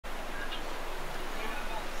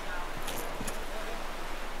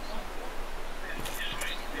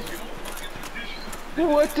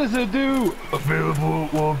What does it do? Available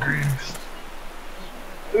at Walgreens.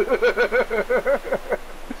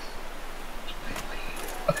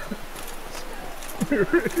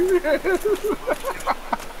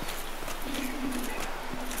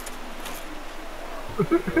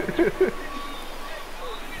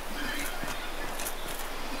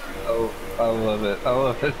 Oh, I love it. I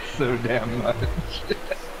love it so damn much.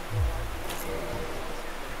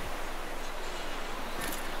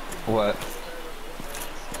 What?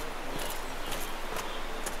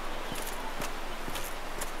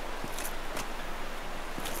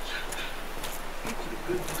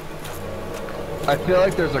 I feel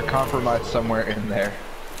like there's a compromise somewhere in there.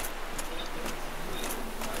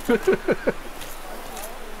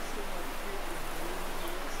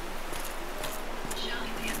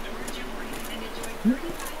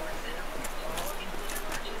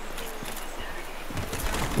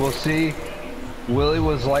 Well, see, Willie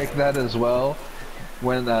was like that as well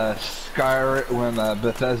when Bethesda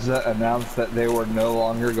announced that they were no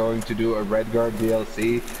longer going to do a Redguard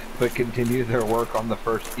DLC, but continue their work on the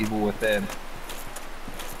first Evil Within.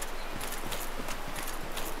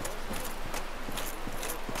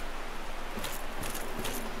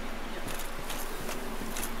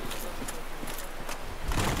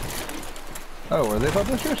 Oh, were they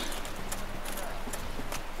publishers?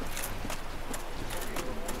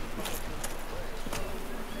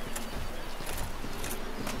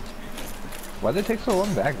 Why'd they take so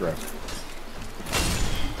long to aggro?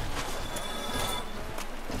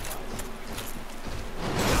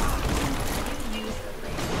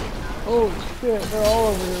 Oh shit, they're all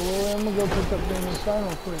over here, Willie. I'm gonna go pick up Damon Stein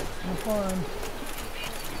real quick. I'm fine.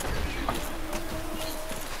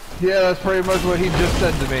 Yeah, that's pretty much what he just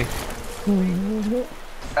said to me.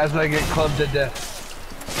 As I get clubbed to death.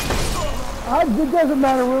 It doesn't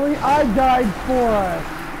matter, Willie. I died for us.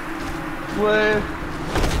 Wait.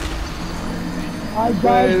 I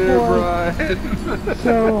died Later, for Brian. us.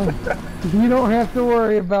 So, you don't have to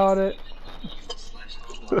worry about it.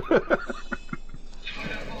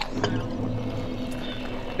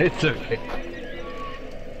 It's okay.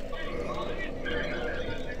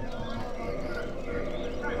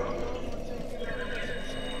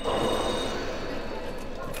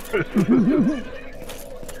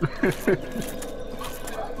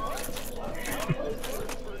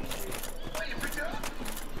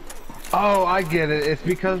 Oh, I get it. It's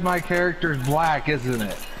because my character's black, isn't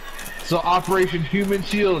it? So Operation Human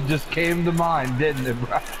Shield just came to mind, didn't it,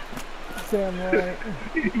 bro? Damn right.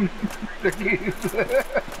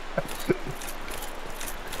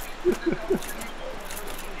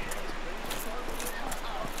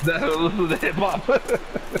 That was the hip hop.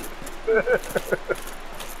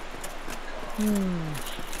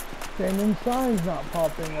 Damon Stein's not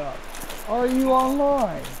popping up. Are you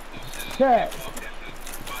online? Check.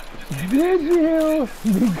 Did you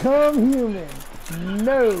become human?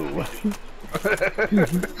 No.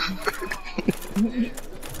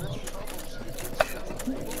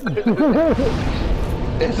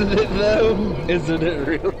 Isn't it though? Isn't it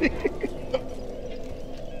really?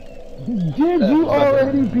 Did you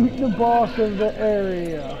already beat the boss of the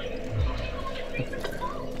area?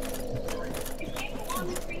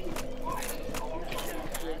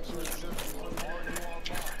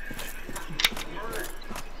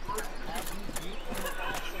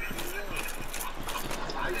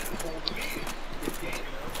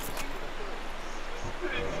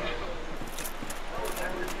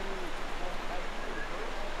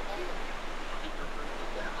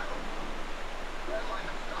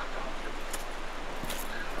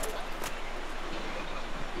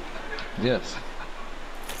 Yes.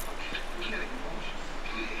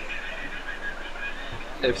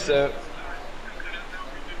 If so...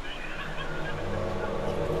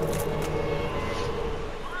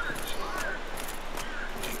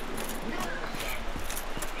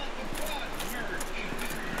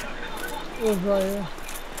 It was right here.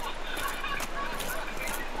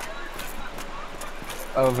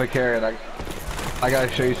 Oh, Vicarian, I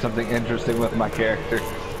gotta show you something interesting with my character.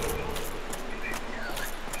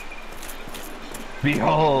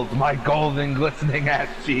 Behold my golden glistening ass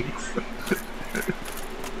cheeks.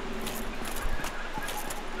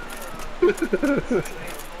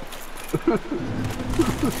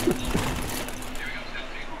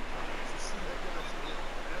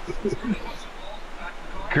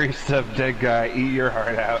 Greased up dead guy, eat your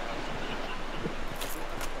heart out.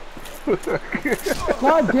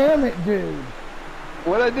 God damn it, dude.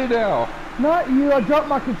 What'd I do now? Not you, I dropped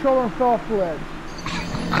my controller and fell off the ledge.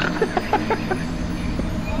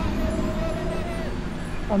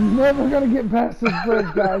 I'm never gonna get past this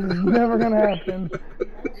bridge, guys. It's never gonna happen.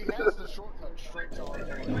 He has the shortcut straight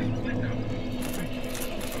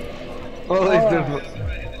Well, at least there's.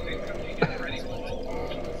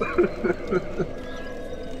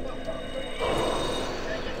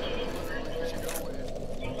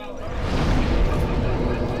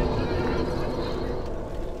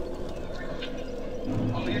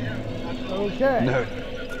 Okay. No.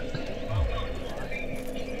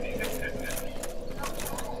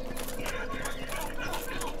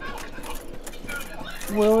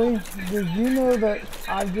 Willie, did you know that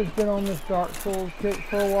I've just been on this Dark Souls kick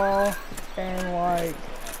for a while, and like,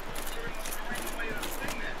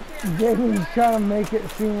 Gaben's trying to make it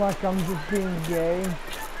seem like I'm just being gay.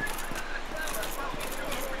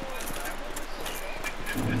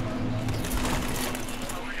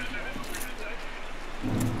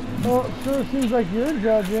 Well, it sure seems like you're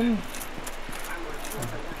judging.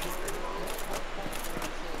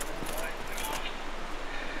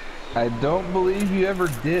 I don't believe you ever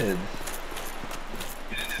did.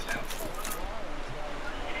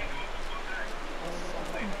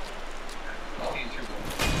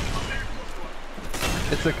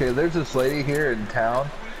 It's okay, there's this lady here in town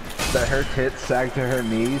that her tits sag to her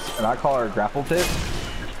knees, and I call her grapple tits.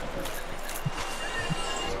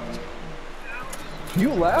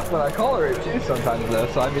 You laugh when I call her it too sometimes though,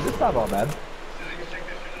 so I mean, it's not all bad.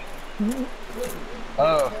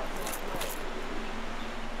 Oh.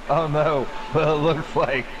 Oh no, well it looks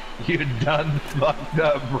like you done fucked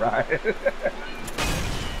up, Brian.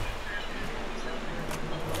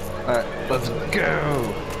 Alright, let's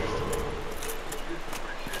go!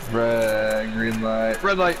 Red, green light,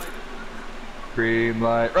 red light! Green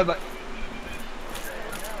light, red light!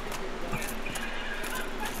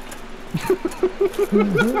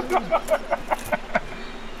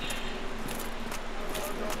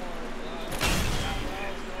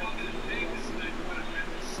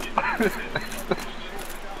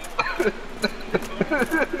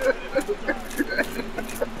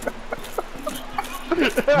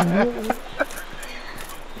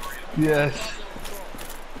 Yes.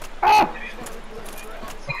 Ah!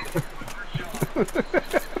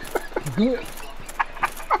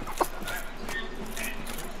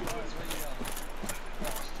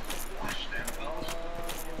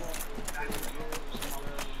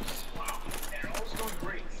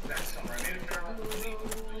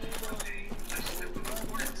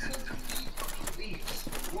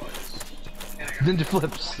 Ninja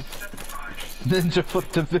flips. Ninja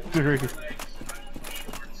flip to victory.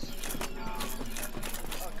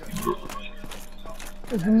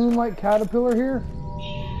 Is the Moonlight Caterpillar here?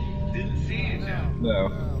 Didn't see it now. No.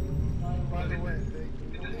 By the way,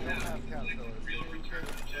 they don't have caterpillars. They recreated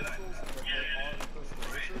the missiles that they are supposed to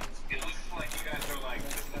lizards. It looks like you guys are like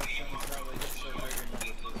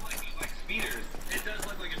speeders. It does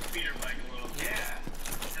look like a speeder bike a little.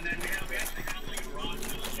 Yeah. And then we actually have like a rock.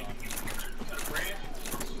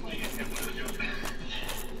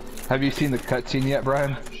 Have you seen the cutscene yet,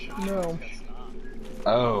 Brian? No.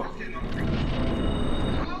 Oh.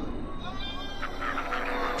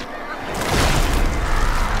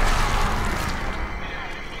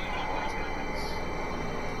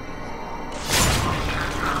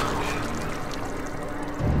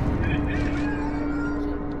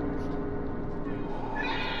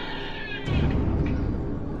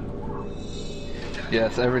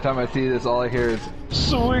 Yes, every time I see this, all I hear is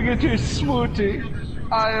 "Swiggity swooty,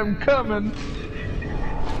 I am coming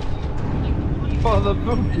for the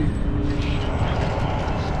booty."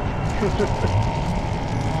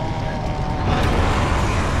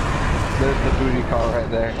 There's the booty call right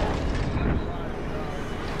there.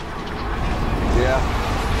 Yeah,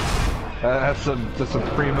 that's some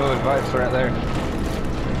primo advice right there.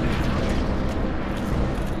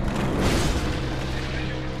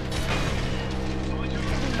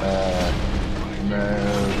 No,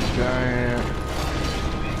 giant.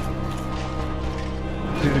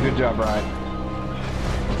 Doing a good job, Brian.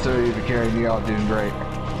 So you've been carrying me all doing great.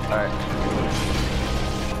 Alright.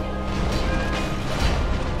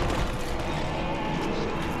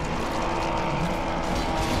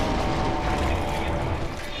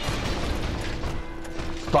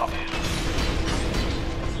 Stop.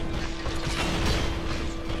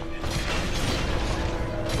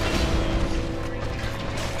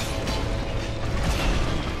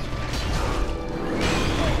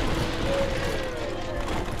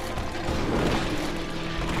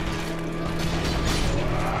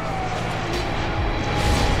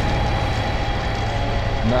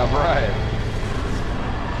 Now, Brian,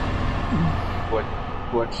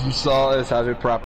 what you saw is how to properly